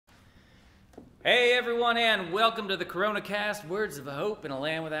Hey everyone, and welcome to the CoronaCast, Words of Hope in a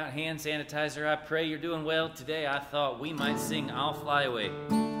Land Without Hand Sanitizer. I pray you're doing well. Today I thought we might sing I'll Fly Away.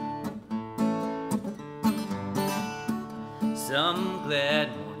 Some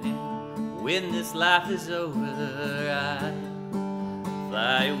glad morning, when this life is over, I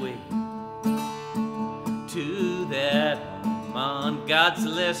fly away to that home on God's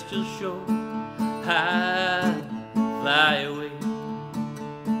celestial shore. I fly away.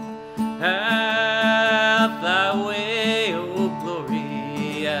 I fly away, oh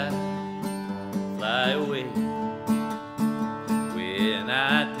glory, I fly away. When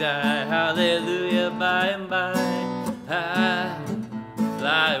I die, hallelujah, by and by, I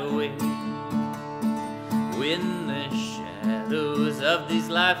fly away. When the shadows of this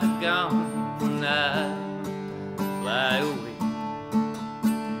life are gone, I fly away.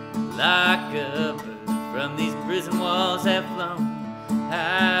 Like a bird from these prison walls have flown,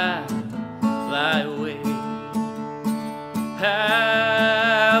 I fly away.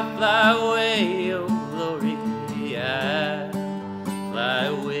 I fly away, oh glory, I fly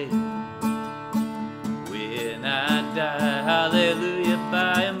away. When I die, hallelujah,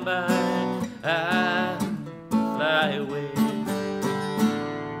 by and by, I fly away.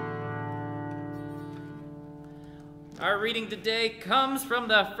 Our reading today comes from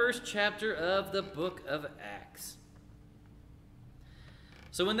the first chapter of the book of Acts.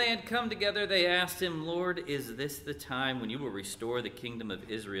 So when they had come together, they asked him, "Lord, is this the time when you will restore the kingdom of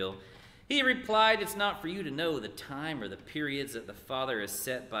Israel?" He replied, "It's not for you to know the time or the periods that the Father has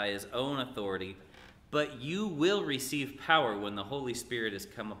set by his own authority, but you will receive power when the Holy Spirit has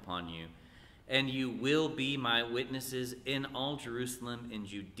come upon you, and you will be my witnesses in all Jerusalem, in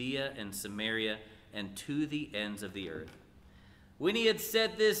Judea and Samaria, and to the ends of the earth." When he had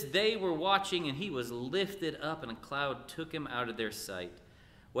said this, they were watching, and he was lifted up, and a cloud took him out of their sight.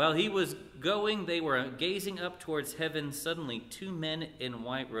 While he was going, they were gazing up towards heaven. Suddenly, two men in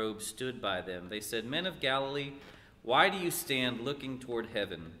white robes stood by them. They said, "Men of Galilee, why do you stand looking toward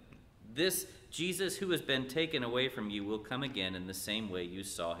heaven? This Jesus who has been taken away from you will come again in the same way you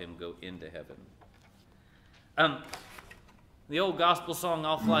saw him go into heaven." The old gospel song,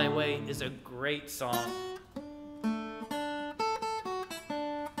 "I'll Fly Away," is a great song.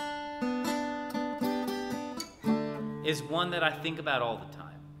 It's one that I think about all the time.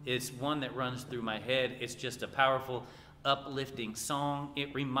 It's one that runs through my head. It's just a powerful, uplifting song.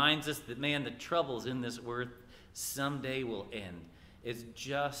 It reminds us that, man, the troubles in this earth someday will end. It's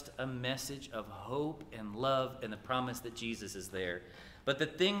just a message of hope and love and the promise that Jesus is there. But the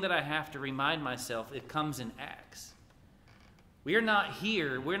thing that I have to remind myself, it comes in Acts. We are not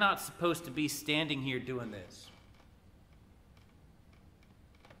here. We're not supposed to be standing here doing this.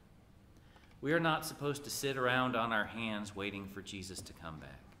 We are not supposed to sit around on our hands waiting for Jesus to come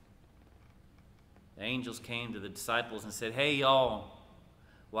back. The angels came to the disciples and said, "Hey, y'all,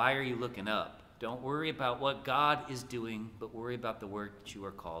 why are you looking up? Don't worry about what God is doing, but worry about the work that you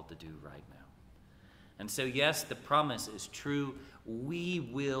are called to do right now." And so, yes, the promise is true. We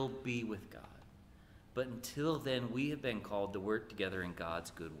will be with God. But until then, we have been called to work together in God's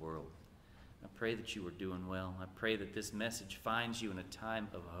good world. I pray that you are doing well. I pray that this message finds you in a time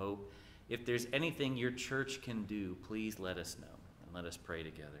of hope. If there's anything your church can do, please let us know, and let us pray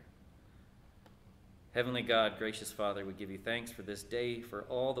together. Heavenly God, gracious Father, we give you thanks for this day, for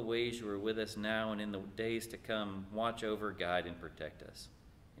all the ways you are with us now and in the days to come. Watch over, guide, and protect us.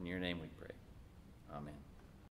 In your name we pray. Amen.